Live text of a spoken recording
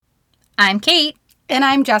I'm Kate. And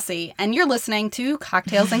I'm Jessie, and you're listening to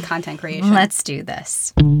Cocktails and Content Creation. Let's do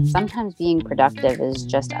this. Sometimes being productive is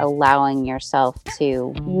just allowing yourself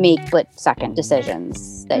to make split-second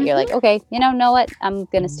decisions that you're like, okay, know what? I'm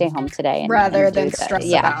going to stay home today. Rather than stress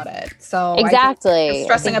about it. So exactly.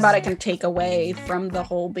 Stressing about it can take away from the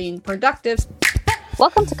whole being productive.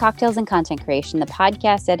 Welcome to Cocktails and Content Creation, the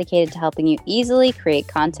podcast dedicated to helping you easily create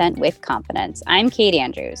content with confidence. I'm Kate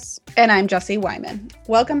Andrews. And I'm Jessie Wyman.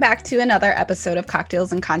 Welcome back to another episode of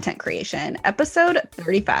Cocktails and Content Creation, episode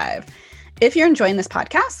 35. If you're enjoying this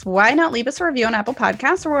podcast, why not leave us a review on Apple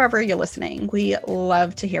Podcasts or wherever you're listening? We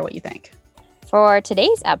love to hear what you think. For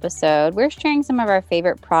today's episode, we're sharing some of our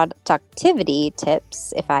favorite productivity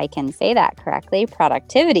tips, if I can say that correctly,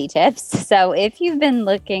 productivity tips. So if you've been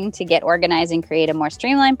looking to get organized and create a more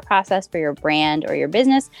streamlined process for your brand or your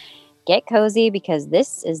business, get cozy because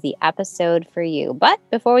this is the episode for you. But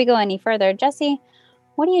before we go any further, Jessie,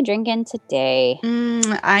 what are you drinking today?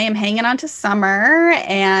 I am hanging on to summer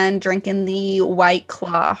and drinking the White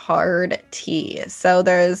Claw hard tea. So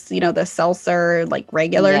there's, the seltzer, like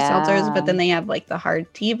regular seltzers, but then they have like the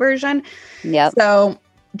hard tea version. Yep. So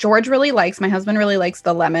my husband really likes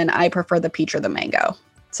the lemon. I prefer the peach or the mango.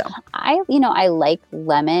 So I like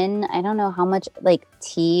lemon. I don't know how much like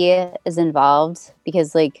tea is involved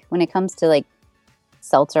because like when it comes to like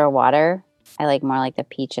seltzer water, I like more like the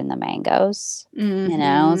peach and the mangoes,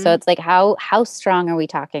 So it's like, how strong are we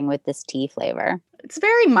talking with this tea flavor? It's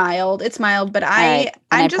very mild. It's mild, but I'd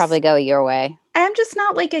probably go your way. I'm just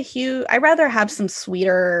not like I'd rather have some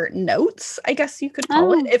sweeter notes, I guess you could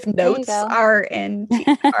call it. If notes are in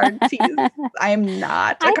hard teas, I'm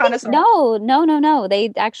not a connoisseur. No.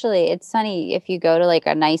 They actually, it's funny if you go to like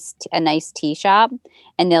a nice tea shop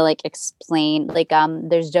and they'll like explain like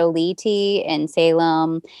there's Jolie Tea in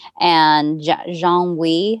Salem and Jean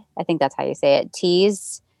Louis, I think that's how you say it.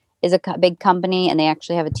 Teas is a big company and they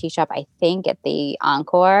actually have a tea shop, I think, at the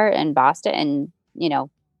Encore in Boston, and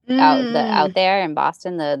out there in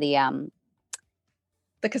Boston, the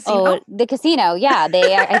casino. Oh, the casino, yeah.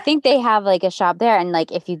 They I think they have like a shop there, and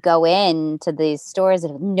like if you go into these stores,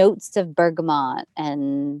 it have notes of bergamot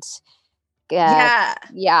and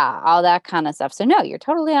all that kind of stuff. So no, you're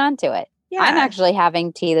totally onto it. Yeah. I'm actually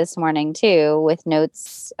having tea this morning too with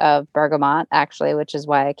notes of bergamot, actually, which is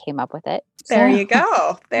why I came up with it. There you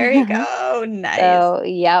go. Nice. So,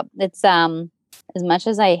 yep. It's as much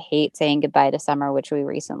as I hate saying goodbye to summer, which we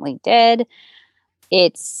recently did,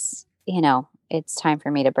 it's time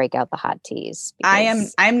for me to break out the hot teas.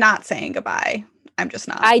 I'm not saying goodbye. I'm just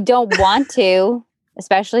not. I don't want to,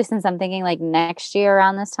 especially since I'm thinking like next year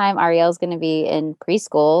around this time, Ariel's going to be in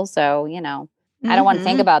preschool. So, I don't want to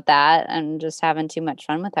think about that. I'm just having too much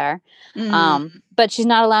fun with her. But she's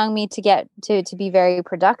not allowing me to get to be very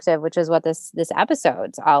productive, which is what this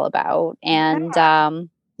episode's all about. And,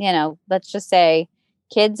 let's just say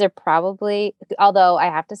kids are probably, although I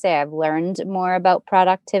have to say I've learned more about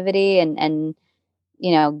productivity and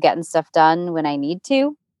getting stuff done when I need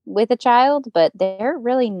to with a child, but they're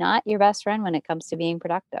really not your best friend when it comes to being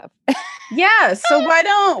productive. Yeah. So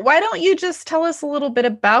why don't you just tell us a little bit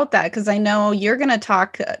about that? Because I know you're going to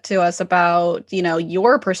talk to us about,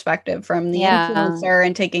 your perspective from the influencer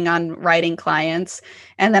and taking on writing clients.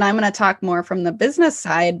 And then I'm going to talk more from the business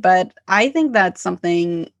side. But I think that's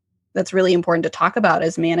something that's really important to talk about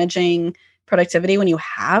is managing productivity when you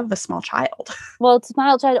have a small child. Well, it's a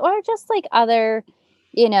small child or just like other,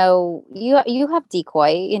 you have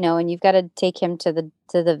Decoy, and you've got to take him to the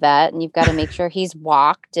vet and you've got to make sure he's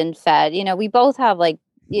walked and fed. We both have like,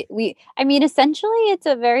 essentially it's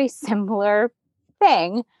a very similar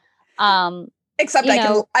thing. Except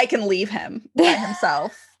I can leave him by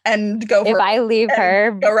himself and go go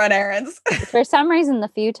run errands. For some reason, the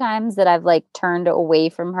few times that I've like turned away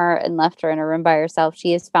from her and left her in a room by herself,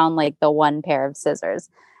 she has found like the one pair of scissors.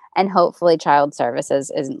 And hopefully child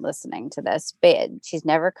services isn't listening to this. But she's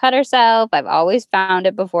never cut herself. I've always found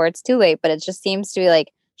it before it's too late. But it just seems to be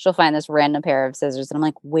like she'll find this random pair of scissors. And I'm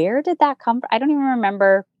like, where did that come from? I don't even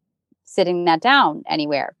remember sitting that down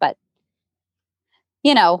anywhere. But,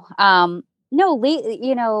 yes,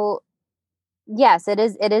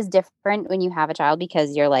 it is different when you have a child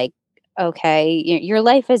because you're like, okay, your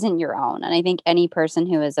life isn't your own. And I think any person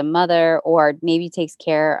who is a mother or maybe takes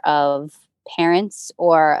care of parents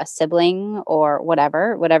or a sibling or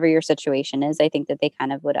whatever your situation is, I think that they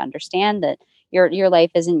kind of would understand that your life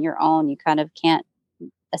isn't your own. You kind of can't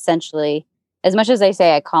essentially, as much as I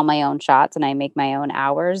say I call my own shots and I make my own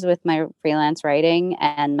hours with my freelance writing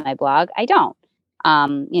and my blog, I don't.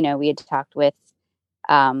 We had talked with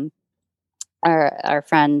our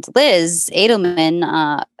friend Liz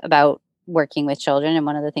Edelman about working with children. And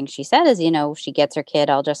one of the things she said is, she gets her kid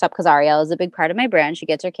all dressed up, because Ariel is a big part of my brand. She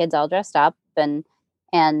gets her kids all dressed up and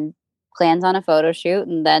plans on a photo shoot,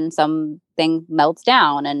 and then something melts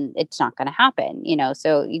down and it's not going to happen,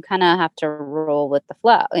 so you kind of have to roll with the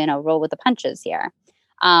flow, roll with the punches here.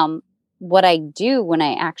 What I do when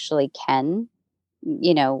I actually can,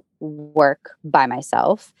 work by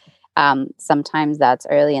myself, sometimes that's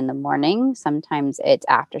early in the morning. Sometimes it's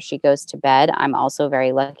after she goes to bed. I'm also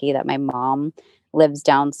very lucky that my mom lives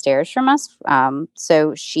downstairs from us.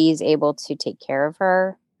 So she's able to take care of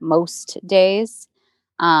her most days.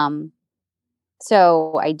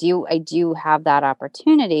 So I do have that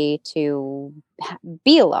opportunity to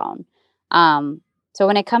be alone. So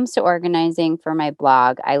when it comes to organizing for my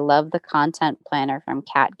blog, I love the content planner from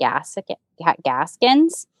Kat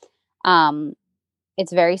Gaskins.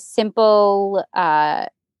 It's very simple.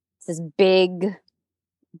 It's this big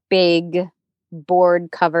board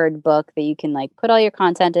covered book that you can like put all your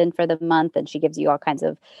content in for the month, and she gives you all kinds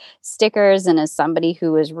of stickers. And as somebody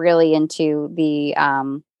who is really into the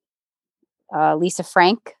Lisa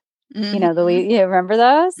Frank, you remember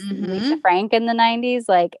those? Lisa Frank in the 90s,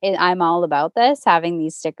 I'm all about this, having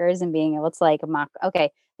these stickers and being able to like mock, okay,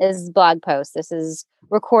 this is blog post, this is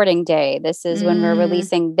recording day, this is when we're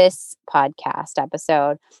releasing this podcast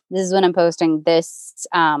episode, this is when I'm posting this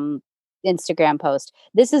Instagram post,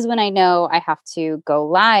 this is when I know I have to go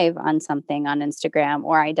live on something on Instagram,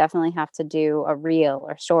 or I definitely have to do a reel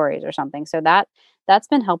or stories or something. So that's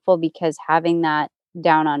been helpful, because having that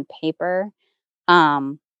down on paper,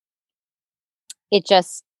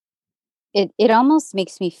 it almost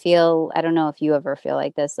makes me feel, I don't know if you ever feel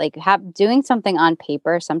like this, like doing something on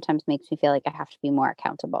paper sometimes makes me feel like I have to be more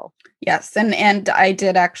accountable. Yes. And I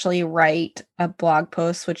did actually write a blog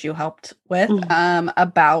post, which you helped with,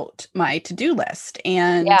 about my to-do list.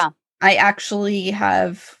 And I actually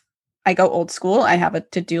I go old school. I have a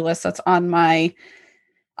to-do list that's on my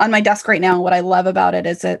desk right now. What I love about it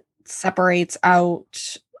is it separates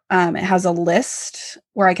out, it has a list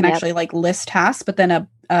where I can actually like list tasks, but then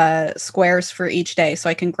squares for each day. So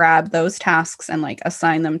I can grab those tasks and like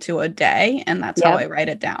assign them to a day. And that's how I write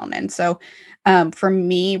it down. And so for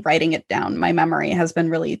me, writing it down, my memory has been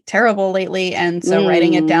really terrible lately. And so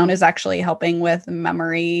writing it down is actually helping with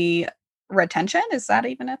memory retention. Is that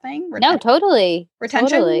even a thing? No, totally.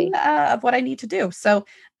 Retention of what I need to do. So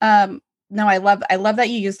no, I love that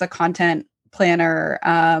you use the content planner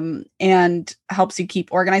and helps you keep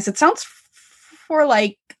organized. It sounds for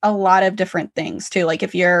like a lot of different things too. Like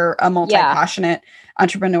if you're a multi-passionate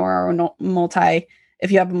entrepreneur, or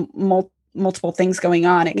if you have multiple things going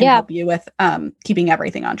on, it can help you with keeping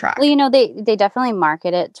everything on track. Well, they definitely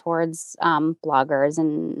market it towards bloggers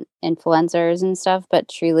and influencers and stuff, but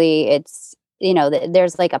truly it's,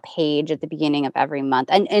 there's like a page at the beginning of every month.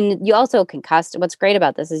 And you also can what's great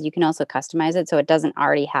about this is you can also customize it so it doesn't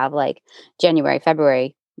already have like January,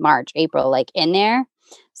 February, March, April like in there.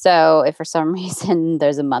 So if for some reason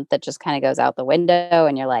there's a month that just kind of goes out the window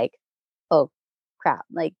and you're like, oh crap,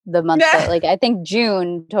 like the month that, like I think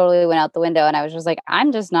June totally went out the window, and I was just like,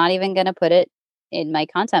 I'm just not even going to put it in my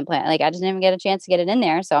content plan. Like I just didn't even get a chance to get it in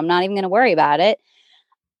there, so I'm not even going to worry about it.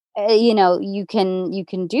 You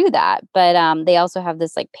can do that, but they also have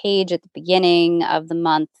this like page at the beginning of the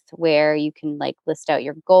month where you can like list out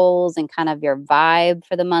your goals and kind of your vibe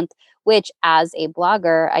for the month, which as a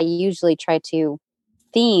blogger, I usually try to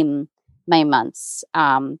theme my months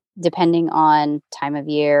depending on time of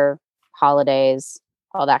year, holidays,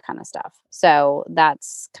 all that kind of stuff. So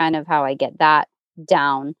that's kind of how I get that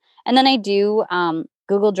down. And then I do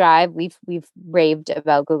Google Drive. We've raved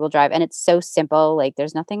about Google Drive, and it's so simple. Like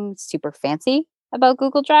there's nothing super fancy about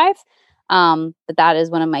Google Drive. But that is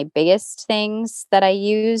one of my biggest things that I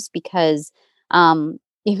use, because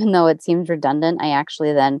even though it seems redundant, I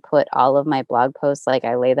actually then put all of my blog posts, like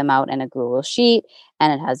I lay them out in a Google Sheet,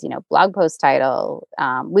 and it has, blog post title.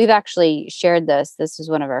 We've actually shared this. This is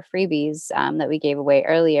one of our freebies that we gave away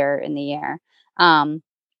earlier in the year. I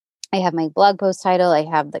have my blog post title. I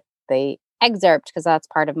have the excerpt, because that's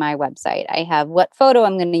part of my website. I have what photo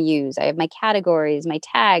I'm going to use. I have my categories, my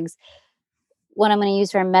tags, what I'm going to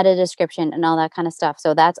use for a meta description and all that kind of stuff.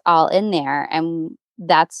 So that's all in there. And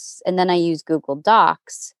then I use Google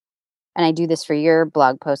Docs, and I do this for your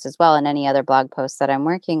blog post as well, and any other blog posts that I'm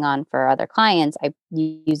working on for other clients. I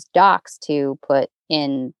use Docs to put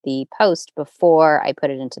in the post before I put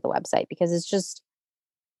it into the website, because it's just,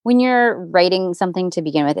 when you're writing something to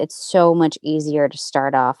begin with, it's so much easier to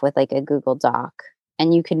start off with like a Google Doc,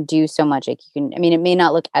 and you can do so much. Like it may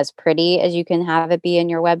not look as pretty as you can have it be in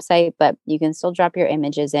your website, but you can still drop your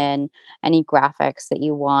images in, any graphics that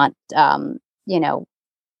you want,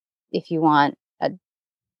 if you want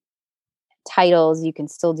titles, you can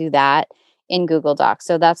still do that in Google Docs.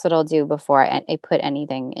 So that's what I'll do before I put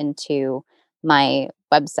anything into my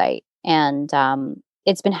website. And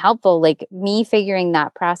it's been helpful. Like me figuring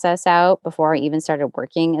that process out before I even started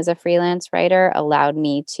working as a freelance writer allowed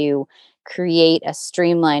me to create a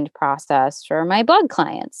streamlined process for my blog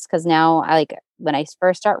clients. Because now, when I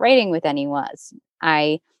first start writing with anyone,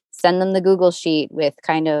 I send them the Google sheet with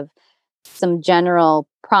kind of some general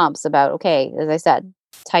prompts about, okay, as I said,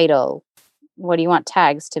 title, what do you want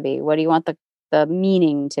tags to be? What do you want the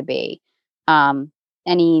meaning to be?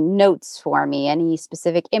 Any notes for me? Any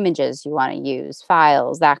specific images you want to use?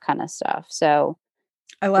 Files, that kind of stuff. So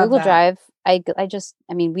I love Google that. Drive.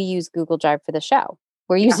 We use Google Drive for the show.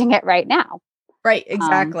 We're using it right now. Right,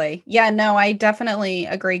 exactly. Yeah, no, I definitely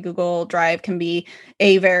agree. Google Drive can be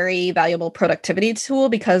a very valuable productivity tool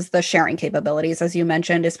because the sharing capabilities, as you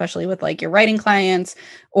mentioned, especially with like your writing clients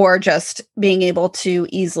or just being able to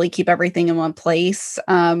easily keep everything in one place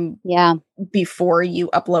before you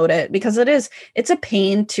upload it, because it's a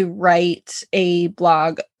pain to write a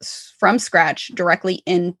blog from scratch directly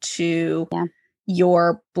into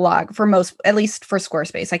your blog for most, at least for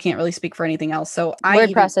Squarespace. I can't really speak for anything else. So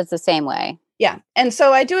WordPress is the same way. Yeah. And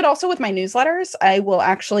so I do it also with my newsletters. I will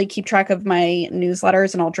actually keep track of my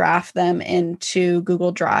newsletters and I'll draft them into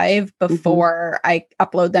Google Drive before I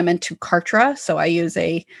upload them into Kartra. So I use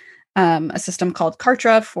a system called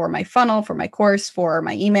Kartra for my funnel, for my course, for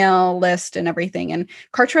my email list and everything. And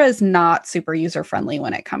Kartra is not super user friendly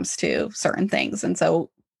when it comes to certain things. And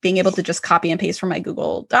so being able to just copy and paste from my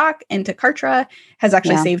Google Doc into Kartra has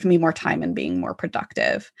actually saved me more time and being more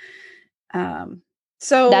productive.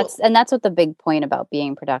 So that's what the big point about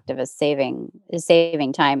being productive is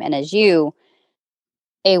saving time. And as you,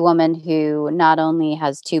 a woman who not only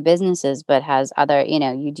has two businesses, but has other,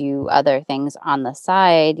 you do other things on the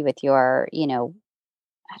side with your,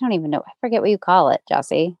 I don't even know. I forget what you call it,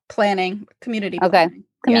 Jossie. Community planning.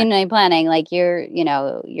 Community planning. Like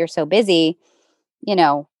you're so busy,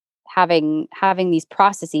 having these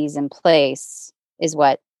processes in place is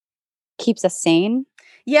what keeps us sane.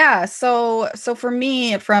 Yeah. So for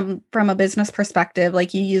me, from a business perspective,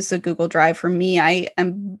 like you use the Google Drive. For me, I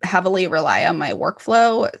am heavily rely on my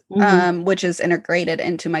workflow, which is integrated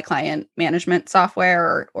into my client management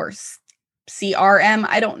software or CRM.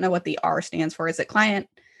 I don't know what the R stands for. Is it client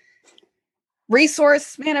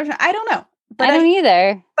resource management? I don't know. But I don't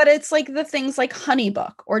either. But it's like the things like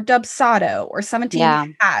Honeybook or Dubsado or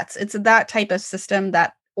 17 Hats. It's that type of system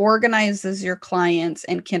that organizes your clients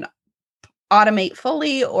and can automate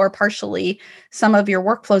fully or partially some of your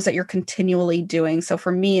workflows that you're continually doing. So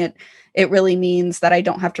for me, it really means that I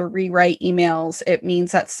don't have to rewrite emails. It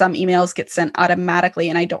means that some emails get sent automatically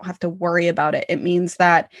and I don't have to worry about it. It means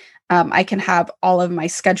that I can have all of my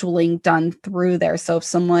scheduling done through there. So if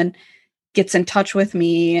someone gets in touch with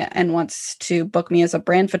me and wants to book me as a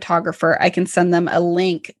brand photographer, I can send them a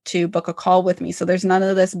link to book a call with me. So there's none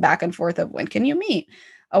of this back and forth of when can you meet?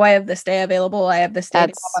 Oh, I have this day available. I have this day.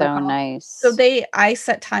 That's so nice. So I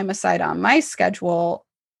set time aside on my schedule,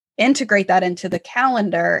 integrate that into the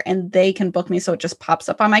calendar, and they can book me. So it just pops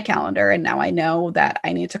up on my calendar. And now I know that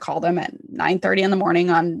I need to call them at 9:30 in the morning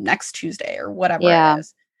on next Tuesday or whatever it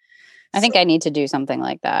is. I think I need to do something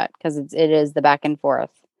like that because it is the back and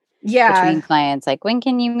forth. Between clients. Like, when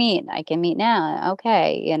can you meet? I can meet now.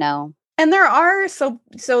 Okay. And there are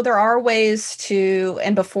there are ways to,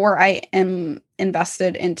 and before I am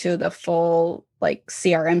invested into the full like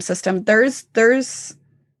CRM system, there's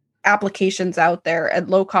applications out there at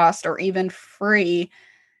low cost or even free,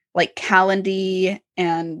 like Calendly,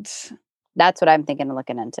 and that's what I'm thinking of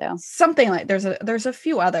looking into. Something like there's a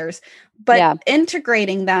few others, but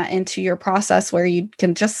integrating that into your process where you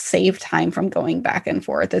can just save time from going back and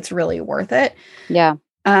forth, it's really worth it. Yeah.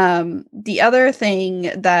 The other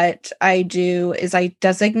thing that I do is I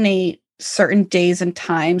designate certain days and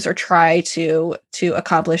times or try to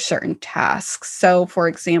accomplish certain tasks. So for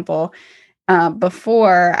example,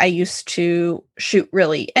 before I used to shoot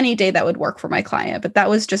really any day that would work for my client, but that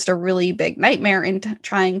was just a really big nightmare in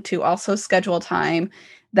trying to also schedule time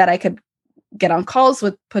that I could get on calls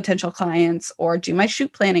with potential clients or do my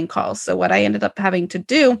shoot planning calls. So what I ended up having to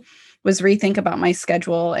do was rethink about my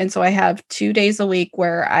schedule. And so I have 2 days a week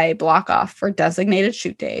where I block off for designated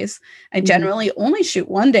shoot days. I generally only shoot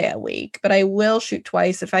 1 day a week, but I will shoot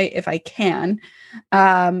twice if I can.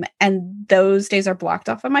 And those days are blocked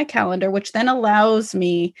off on my calendar, which then allows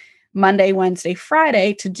me Monday, Wednesday,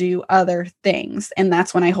 Friday to do other things. And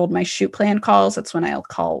that's when I hold my shoot plan calls. That's when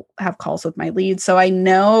I'll have calls with my leads. So I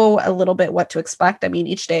know a little bit what to expect. I mean,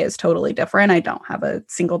 each day is totally different. I don't have a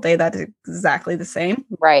single day that is exactly the same.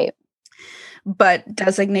 Right. but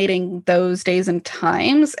designating those days and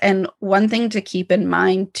times. And one thing to keep in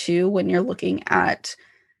mind too, when you're looking at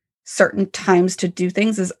certain times to do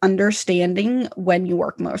things, is understanding when you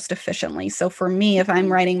work most efficiently. So for me, if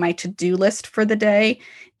I'm writing my to-do list for the day,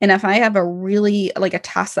 and if I have a really like a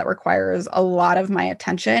task that requires a lot of my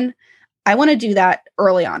attention, I want to do that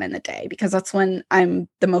early on in the day because that's when I'm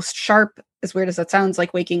the most sharp. As weird as that sounds,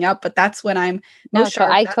 like waking up, but that's when I'm most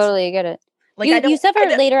sharp. I totally get it. Like you suffer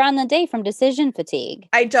later on the day from decision fatigue.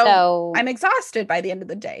 I'm exhausted by the end of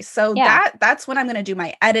the day. So that's when I'm going to do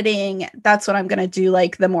my editing. That's when I'm going to do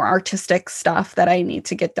like the more artistic stuff that I need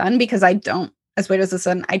to get done, because I don't, as weird as this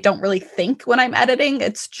one, I don't really think when I'm editing.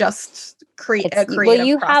 It's just a creative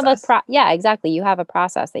process. Exactly. You have a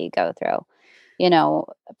process that you go through. You know,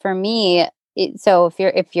 for me, so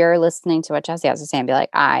if you're listening to what Jessie has to say and be like,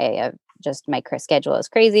 my schedule is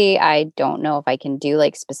crazy, I don't know if I can do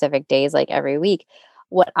like specific days like every week.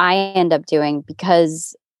 What I end up doing,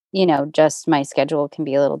 because, you know, just my schedule can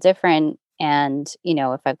be a little different. And, you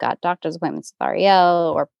know, if I've got doctor's appointments with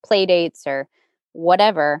Ariel or play dates or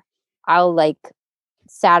whatever, I'll like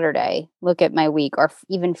Saturday look at my week, or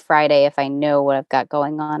even Friday, if I know what I've got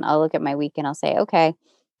going on, I'll look at my week and I'll say, okay,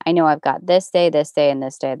 I know I've got this day, and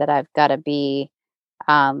this day that I've got to be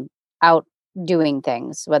out doing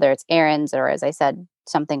things, whether it's errands or, as I said,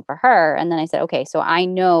 something for her. And then I said, okay, so I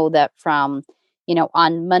know that from, you know,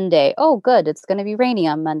 on Monday, oh, good, it's going to be rainy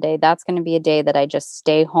on Monday. That's going to be a day that I just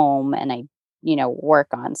stay home and I, you know, work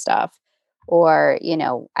on stuff. Or, you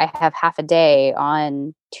know, I have half a day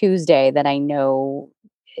on Tuesday that I know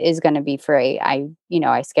is going to be free. I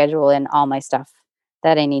schedule in all my stuff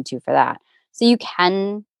that I need to for that. So you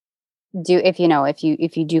can do, if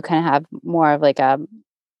you do kind of have more of like a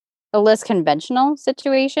less conventional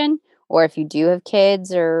situation, or if you do have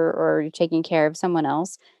kids or you're taking care of someone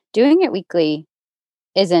else, doing it weekly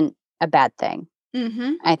isn't a bad thing.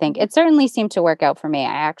 Mm-hmm. I think it certainly seemed to work out for me.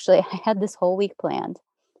 I had this whole week planned.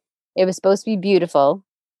 It was supposed to be beautiful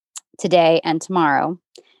today and tomorrow.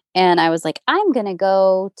 And I was like, I'm going to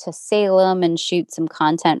go to Salem and shoot some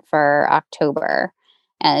content for October.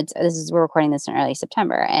 And we're recording this in early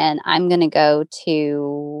September. And I'm going to go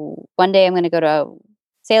to, one day I'm going to go to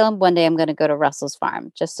Salem, one day I'm going to go to Russell's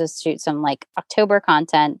Farm just to shoot some like October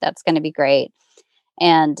content. That's going to be great.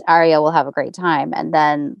 And Ariel will have a great time. And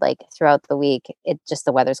then like throughout the week,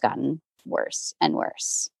 the weather's gotten worse and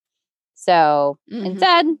worse. So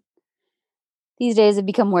instead, these days have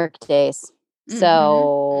become work days.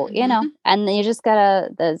 So, you know, and you just gotta,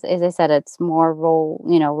 as I said, it's more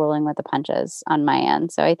rolling with the punches on my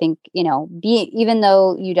end. So I think, you know, even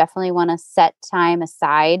though you definitely want to set time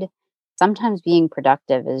aside, sometimes being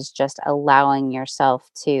productive is just allowing yourself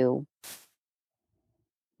to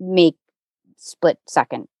make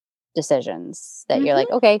split-second decisions that you're like,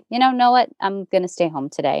 okay, know what? I'm going to stay home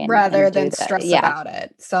today. Rather than stress about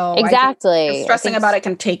it. So exactly. Stressing about it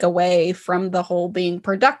can take away from the whole being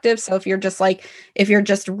productive. So if you're just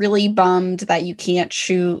really bummed that you can't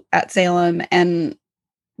shoot at Salem, and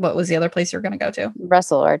what was the other place you're going to go to?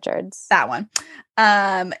 Russell Orchards. That one.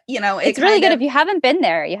 It's really good. If you haven't been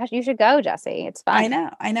there, you should go, Jessie. It's fun.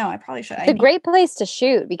 I know. I probably should. It's a great place to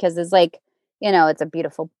shoot because it's like, it's a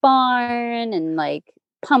beautiful barn and like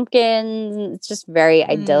pumpkins. It's just very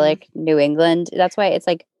idyllic New England. That's why it's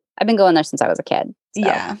like, I've been going there since I was a kid. So.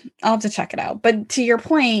 Yeah, I'll have to check it out. But to your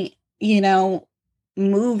point,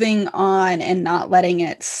 moving on and not letting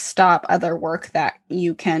it stop other work that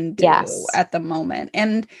you can do at the moment.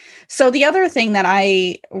 And so the other thing that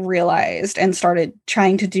I realized and started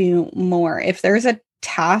trying to do more, if there's a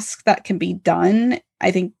task that can be done,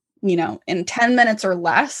 I think, in 10 minutes or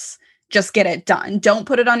less, just get it done. Don't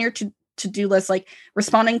put it on your to-do list, like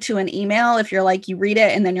responding to an email. If you're like, you read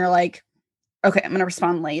it and then you're like, okay, I'm going to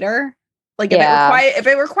respond later. Like if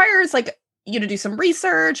it requires like you to do some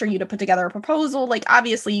research or you to put together a proposal, like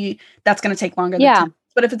obviously that's going to take longer than 10.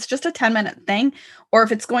 But if it's just a 10-minute thing, or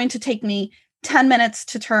if it's going to take me 10 minutes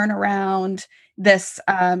to turn around this,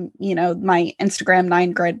 my Instagram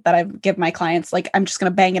 9 grid that I give my clients, like I'm just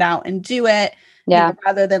going to bang it out and do it.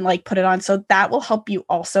 Rather than like put it on. So that will help you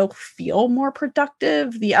also feel more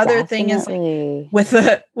productive. The other thing is like, with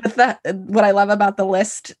the what I love about the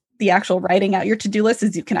list, the actual writing out your to-do list,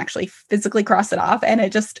 is you can actually physically cross it off, and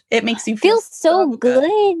it makes you feel so good.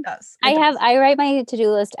 It does. I write my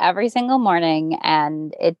to-do list every single morning,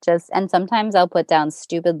 and and sometimes I'll put down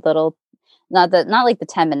stupid little, not like the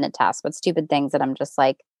 10-minute task, but stupid things that I'm just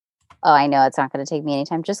like, oh, I know it's not going to take me any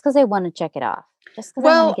time, just because I want to check it off, just because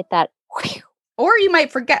I want to get that. Or you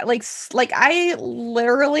might forget, like I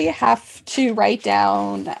literally have to write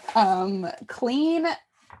down clean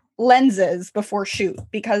lenses before shoot,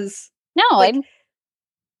 because No,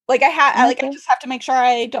 like I just have to make sure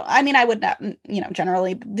I don't. I mean, I would not,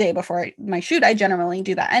 generally the day before my shoot, I generally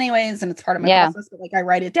do that anyways, and it's part of my process. But like I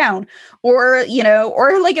write it down, or or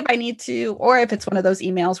if I need to, or if it's one of those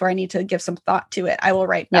emails where I need to give some thought to it, I will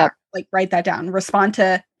write back, write that down, respond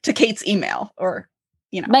to Kate's email, or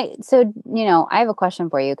So I have a question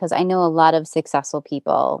for you, because I know a lot of successful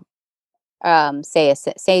people have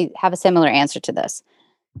a similar answer to this.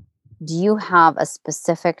 Do you have a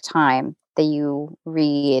specific time that you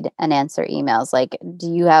read and answer emails? Like,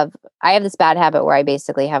 I have this bad habit where I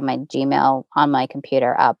basically have my Gmail on my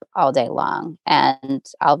computer up all day long, and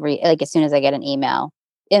I'll read, like, as soon as I get an email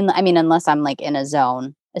unless I'm like in a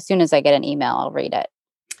zone, as soon as I get an email, I'll read it.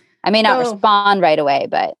 I may not respond right away,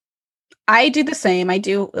 but I do the same. I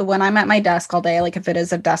do when I'm at my desk all day, like if it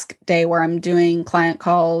is a desk day where I'm doing client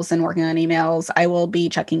calls and working on emails, I will be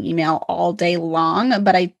checking email all day long.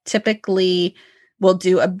 But I typically will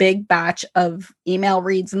do a big batch of email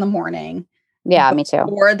reads in the morning. Yeah, me too.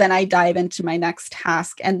 Or then I dive into my next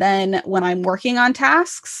task. And then when I'm working on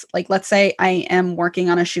tasks, like let's say I am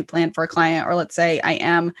working on a shoot plan for a client, or let's say I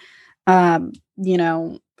am,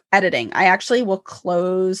 editing, I actually will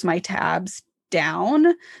close my tabs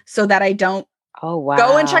down so that I don't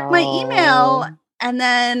go and check my email and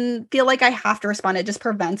then feel like I have to respond. It just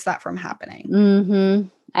prevents that from happening. Mm-hmm.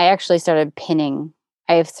 I actually started pinning.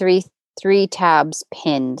 I have three tabs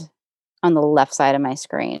pinned on the left side of my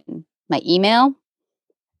screen: my email,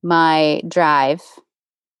 my Drive,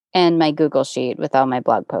 and my Google Sheet with all my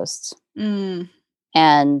blog posts.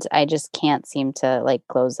 And I just can't seem to like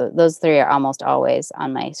close those three. Are almost always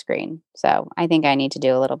on my screen. So I think I need to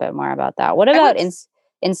do a little bit more about that. What about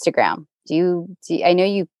Instagram? I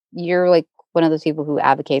know you're like one of those people who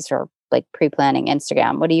advocates for like pre-planning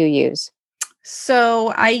Instagram. What do you use? So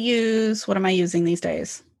what am I using these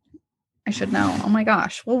days? I should know. Oh my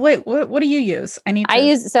gosh. Well, wait, what do you use? I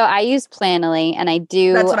use Planoly, and I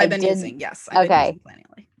do. That's what I've been using. Yes. I've been using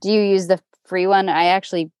Planoly. Do you use the free one? I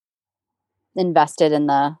actually invested in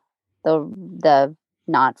the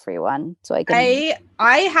not free one, so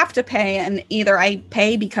I have to pay, and either I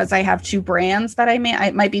pay because I have two brands that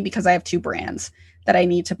it might be because I have two brands that I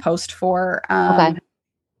need to post for.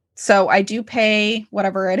 So I do pay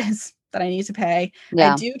whatever it is that I need to pay.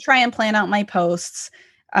 I do try and plan out my posts.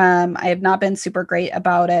 I have not been super great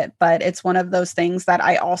about it, but it's one of those things that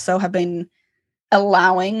I also have been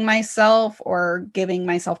allowing myself or giving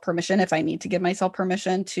myself permission, if I need to give myself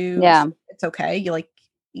permission to. It's okay.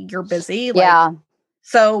 You're busy.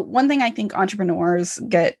 So one thing I think entrepreneurs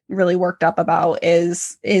get really worked up about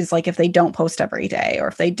is like if they don't post every day, or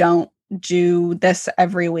if they don't do this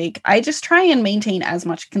every week. I just try and maintain as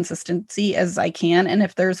much consistency as I can. And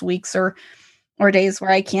if there's weeks or days where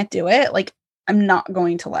I can't do it, like I'm not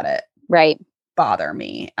going to let it bother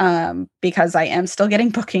me, because I am still getting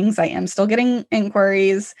bookings. I am still getting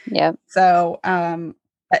inquiries. Yep. So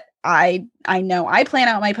I know I plan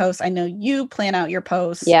out my posts. I know you plan out your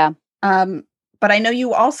posts. Yeah. But I know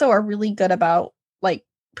you also are really good about like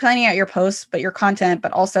planning out your posts, but your content,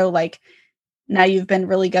 but also like now you've been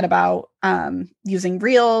really good about using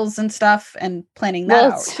reels and stuff and planning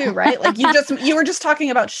that out too, right? Like you were just talking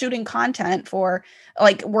about shooting content for,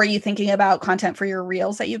 like, were you thinking about content for your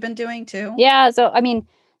reels that you've been doing too? Yeah. So, I mean,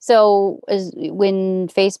 when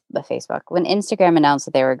Facebook, when Instagram announced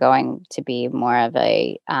that they were going to be more of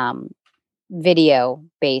a video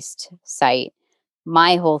based site,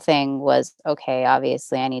 my whole thing was, okay,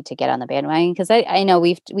 obviously I need to get on the bandwagon, because I know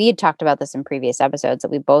we had talked about this in previous episodes,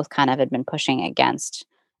 that we both kind of had been pushing against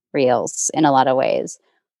reels in a lot of ways.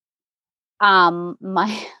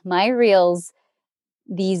 My reels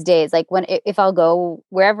these days, like if I'll go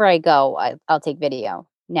wherever I go, I'll take video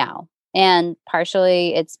now. And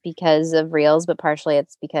partially it's because of reels, but partially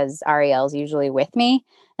it's because Ariel's usually with me.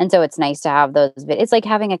 And so it's nice to have those. It's like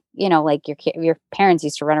having like your parents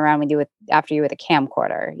used to run around with you after you with a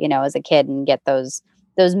camcorder, as a kid, and get those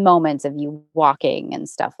moments of you walking and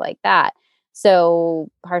stuff like that. So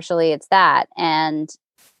partially it's that.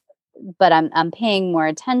 But I'm paying more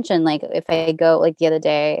attention. Like if I go, like the other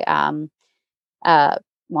day,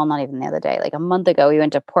 well, not even the other day, like a month ago, we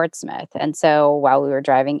went to Portsmouth. And so while we were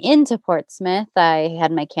driving into Portsmouth, I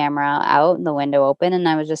had my camera out and the window open, and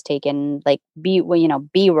I was just taking like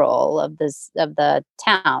B-roll of the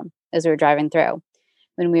town as we were driving through.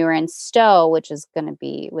 When we were in Stowe, which is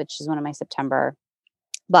one of my September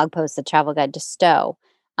blog posts, the travel guide to Stowe.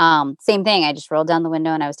 Same thing. I just rolled down the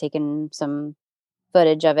window and I was taking some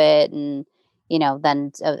footage of it, and,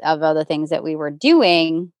 then of other things that we were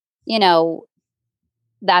doing,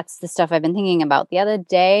 that's the stuff I've been thinking about. The other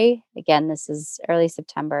day, again, this is early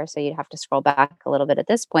September, so you'd have to scroll back a little bit at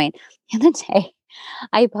this point. The other day,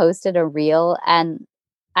 I posted a reel and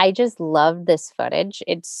I just love this footage.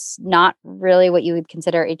 It's not really what you would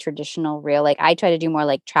consider a traditional reel. Like I try to do more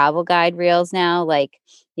like travel guide reels now, like,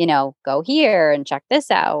 go here and check this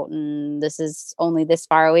out. And this is only this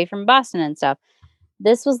far away from Boston and stuff.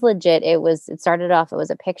 This was legit. It started off, it was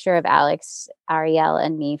a picture of Alex, Ariel,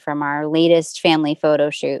 and me from our latest family photo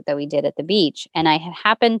shoot that we did at the beach. And I had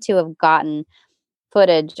happened to have gotten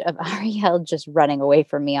footage of Ariel just running away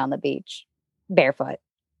from me on the beach, barefoot.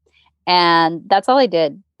 And that's all I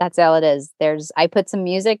did. That's all it is. I put some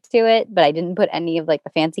music to it, but I didn't put any of like the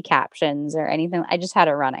fancy captions or anything. I just had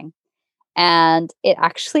it running. And it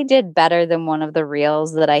actually did better than one of the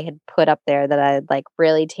reels that I had put up there that I had like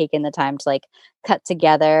really taken the time to like cut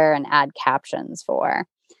together and add captions for.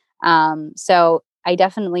 So I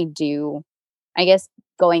definitely do, I guess,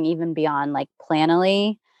 going even beyond like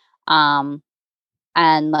Planoly,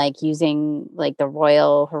 and like using like the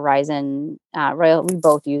Royal Horizon, we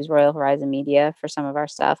both use Royal Horizon Media for some of our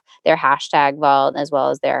stuff, their hashtag vault, as well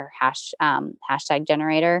as their hashtag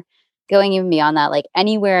generator. Going even beyond that, like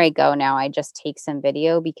anywhere I go now, I just take some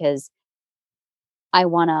video because I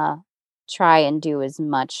want to try and do as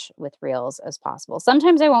much with reels as possible.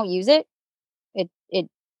 Sometimes I won't use it. It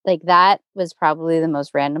like that was probably the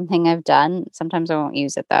most random thing I've done. Sometimes I won't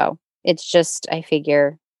use it though. It's just I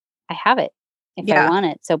figure I have it if I want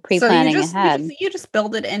it. So pre-planning ahead. You just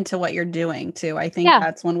build it into what you're doing too. I think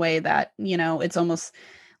that's one way that, it's almost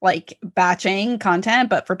like batching content,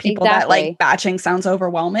 but for people that like batching sounds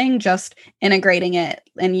overwhelming, just integrating it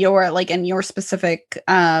in your specific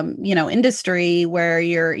industry where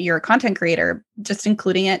you're a content creator, just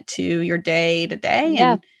including it to your day to day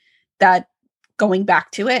and that going back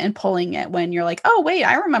to it and pulling it when you're like, oh wait,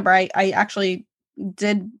 I remember I actually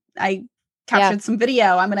captured some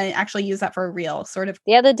video. I'm going to actually use that for a reel sort of.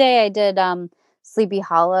 The other day I did Sleepy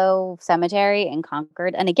Hollow Cemetery in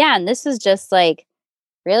Concord. And again, this is just like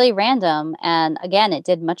really random. And again, it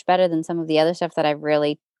did much better than some of the other stuff that I've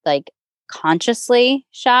really like consciously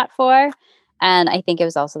shot for. And I think it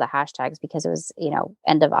was also the hashtags because it was,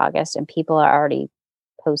 end of August and people are already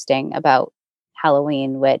posting about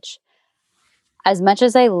Halloween, which as much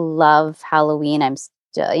as I love Halloween, I'm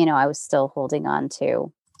still, I was still holding on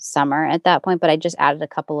to summer at that point, but I just added a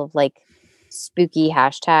couple of like spooky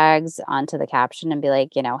hashtags onto the caption and be like,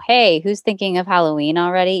 hey, who's thinking of Halloween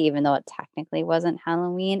already, even though it technically wasn't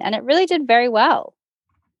Halloween. And it really did very well.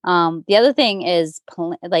 The other thing is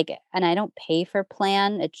and I don't pay for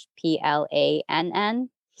Plan, it's PLANN,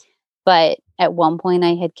 but at one point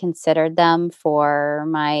I had considered them for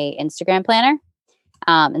my Instagram planner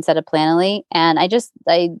instead of Planoly. And I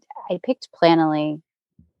picked Planoly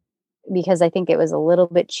because I think it was a little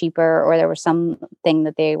bit cheaper or there was something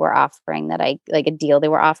that they were offering that like a deal they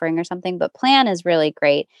were offering or something. But Plan is really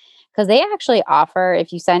great because they actually offer,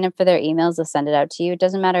 if you sign up for their emails, they'll send it out to you. It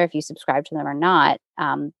doesn't matter if you subscribe to them or not,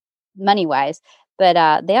 money wise,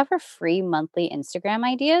 but they offer free monthly Instagram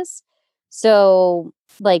ideas. So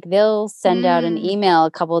like they'll send out an email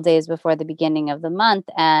a couple of days before the beginning of the month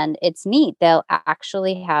and it's neat. They'll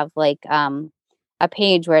actually have like a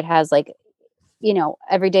page where it has like,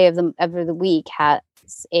 every day of the week has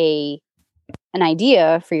an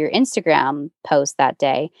idea for your Instagram post that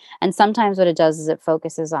day. And sometimes what it does is it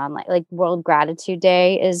focuses on like World Gratitude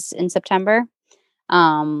Day is in September.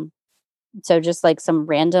 So just like some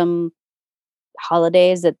random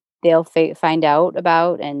holidays that they'll find out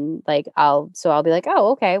about and like I'll be like,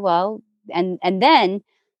 oh, okay, well, and then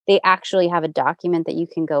they actually have a document that you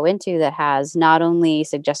can go into that has not only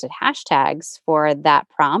suggested hashtags for that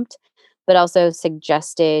prompt, but also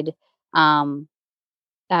suggested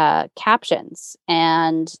captions,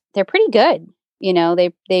 and they're pretty good.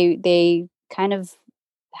 They kind of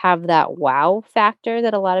have that wow factor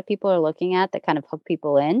that a lot of people are looking at that kind of hook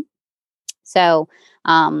people in. So,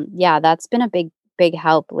 that's been a big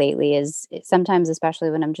help lately. Is sometimes,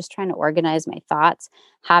 especially when I'm just trying to organize my thoughts,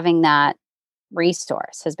 having that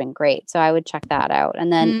resource has been great. So I would check that out.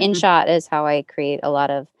 And then InShot is how I create a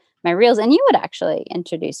lot of my reels, and you would actually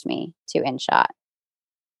introduce me to InShot.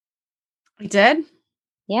 We did?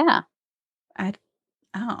 Yeah. We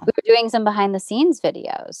were doing some behind the scenes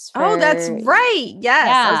videos. That's right. Yes.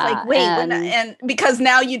 Yeah, I was like, wait, and because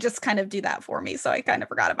now you just kind of do that for me. So I kind of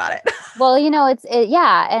forgot about it. Well,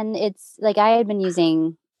 and it's like I had been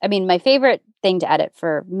using, my favorite thing to edit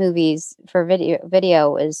for movies, for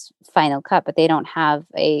video is Final Cut, but they don't have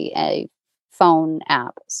a phone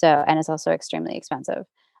app. So, and it's also extremely expensive.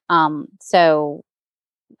 So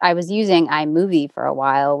I was using iMovie for a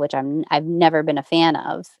while, which I've never been a fan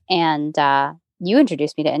of. And you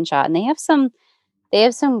introduced me to InShot, and they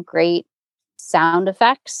have some great sound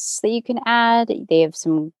effects that you can add. They have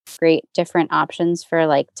some great different options for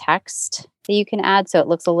like text that you can add, so it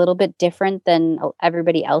looks a little bit different than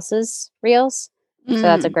everybody else's reels. So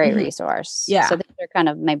that's a great resource. Yeah. So these are kind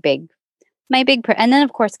of my big, and then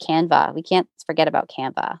of course Canva. We can't forget about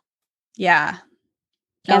Canva. Yeah.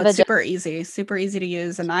 No, it's super easy to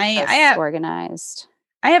use, and I have organized.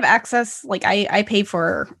 I have access. Like I pay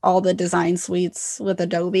for all the design suites with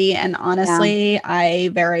Adobe, and honestly, I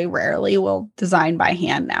very rarely will design by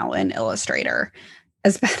hand now in Illustrator.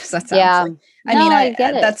 As bad as that sounds. Yeah. I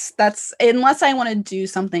get it. That's unless I want to do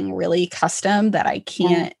something really custom that I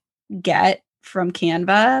can't get from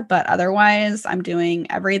Canva, but otherwise I'm doing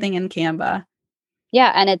everything in Canva.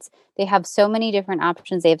 Yeah, and they have so many different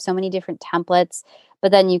options. They have so many different templates,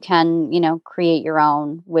 but then you can, create your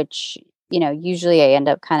own, which, usually I end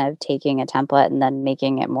up kind of taking a template and then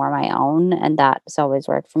making it more my own, and that's always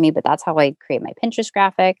worked for me, but that's how I create my Pinterest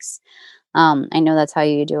graphics. I know that's how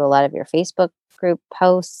you do a lot of your Facebook group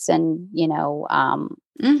posts, and we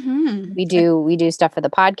do stuff for the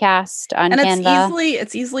podcast on Canva.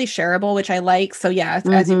 It's easily shareable, which I like. So yeah,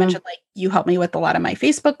 as you mentioned, like you help me with a lot of my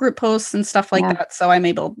Facebook group posts and stuff like that. So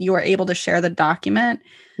you are able to share the document.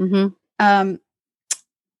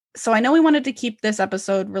 So I know we wanted to keep this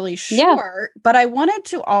episode really short, but I wanted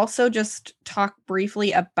to also just talk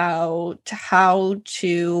briefly about how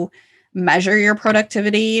to measure your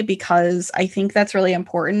productivity, because I think that's really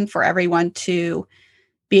important for everyone to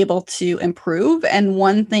be able to improve. And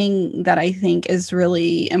one thing that I think is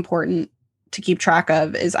really important to keep track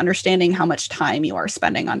of is understanding how much time you are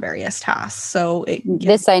spending on various tasks. So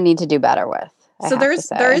this I need to do better with. So there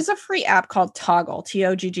is a free app called Toggl,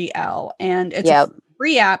 Toggl, and it's a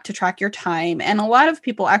free app to track your time. And a lot of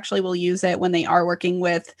people actually will use it when they are working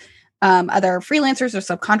with other freelancers or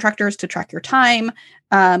subcontractors to track your time.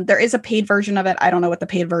 There is a paid version of it. I don't know what the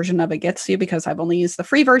paid version of it gets you, because I've only used the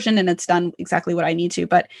free version and it's done exactly what I need to.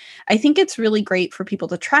 But I think it's really great for people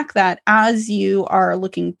to track that as you are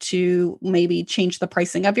looking to maybe change the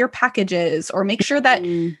pricing of your packages, or make sure that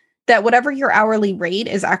whatever your hourly rate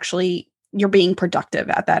is, actually you're being productive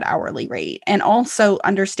at that hourly rate. And also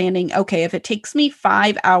understanding, okay, if it takes me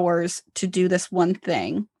 5 hours to do this one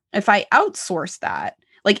thing, if I outsource that,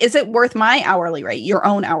 like, is it worth my hourly rate, your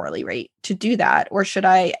own hourly rate, to do that? Or should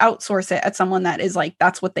I outsource it at someone that is like,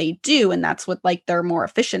 that's what they do, and that's what, like, they're more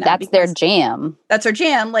efficient at? That's their jam. That's their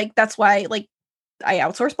jam. Like, that's why, like, I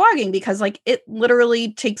outsource blogging, because, like, it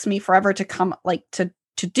literally takes me forever to come, like, to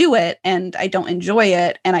do it, and I don't enjoy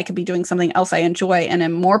it, and I could be doing something else I enjoy and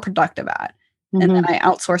am more productive at. And then I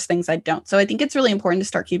outsource things I don't. So I think it's really important to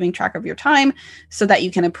start keeping track of your time so that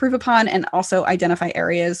you can improve upon, and also identify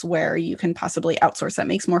areas where you can possibly outsource that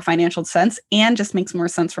makes more financial sense and just makes more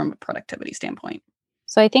sense from a productivity standpoint.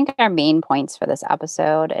 So I think our main points for this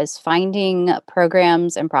episode is finding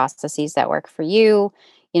programs and processes that work for you,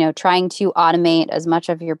 trying to automate as much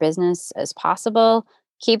of your business as possible,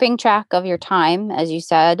 keeping track of your time, as you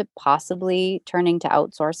said, possibly turning to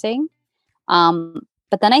outsourcing.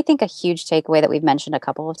 But then I think a huge takeaway that we've mentioned a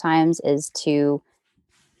couple of times is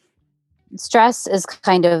stress is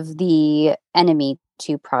kind of the enemy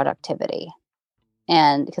to productivity.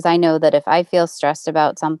 And because I know that if I feel stressed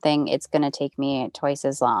about something, it's going to take me twice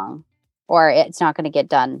as long, or it's not going to get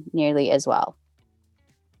done nearly as well.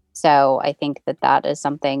 So I think that is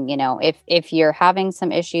something, if you're having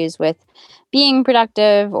some issues with being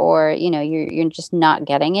productive, or, you're just not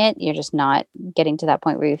getting it, you're just not getting to that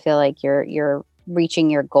point where you feel like you're reaching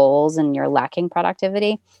your goals and you're lacking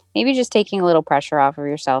productivity, maybe just taking a little pressure off of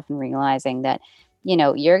yourself and realizing that,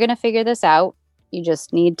 you're going to figure this out. You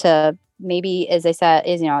just need to maybe, as I said,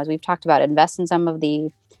 as we've talked about, invest in some of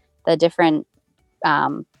the different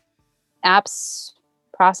apps,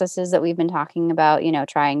 processes that we've been talking about,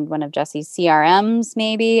 trying one of Jesse's CRMs,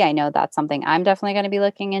 maybe. I know that's something I'm definitely going to be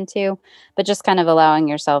looking into, but just kind of allowing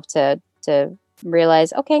yourself to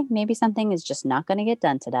realize, okay, maybe something is just not going to get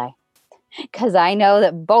done today. Because I know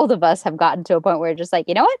that both of us have gotten to a point where just like,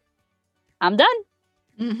 you know what? I'm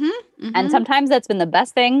done. And sometimes that's been the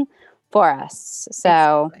best thing for us.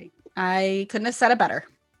 So exactly. I couldn't have said it better.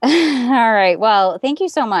 All right. Well, thank you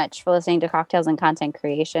so much for listening to Cocktails and Content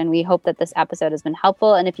Creation. We hope that this episode has been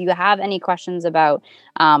helpful. And if you have any questions about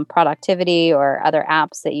productivity or other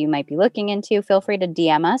apps that you might be looking into, feel free to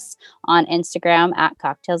DM us on Instagram at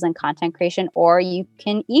Cocktails and Content Creation, or you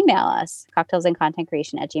can email us,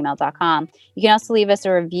 cocktailsandcontentcreation@gmail.com. You can also leave us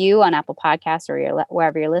a review on Apple Podcasts or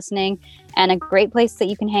wherever you're listening. And a great place that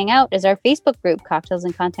you can hang out is our Facebook group, Cocktails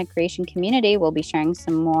and Content Creation Community. We'll be sharing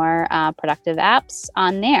some more productive apps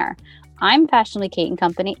on there. I'm Fashionably Kate and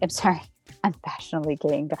Company. I'm sorry. I'm Fashionably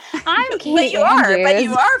Kate and Company. I'm Kate But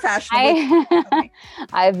you are fashionably.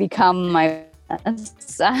 I've become my...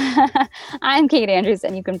 I'm Kate Andrews,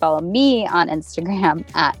 and you can follow me on Instagram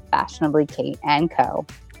at Fashionably Kate and Co.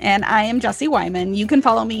 And I am Jessie Wyman. You can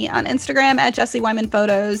follow me on Instagram at Jessie Wyman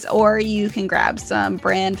Photos, or you can grab some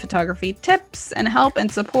brand photography tips and help and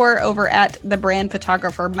support over at the Brand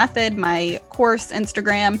Photographer Method, my course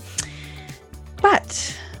Instagram.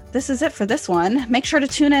 But this is it for this one. Make sure to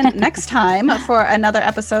tune in next time for another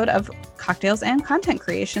episode of Cocktails and Content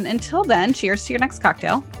Creation. Until then, cheers to your next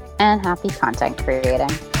cocktail. And happy content creating.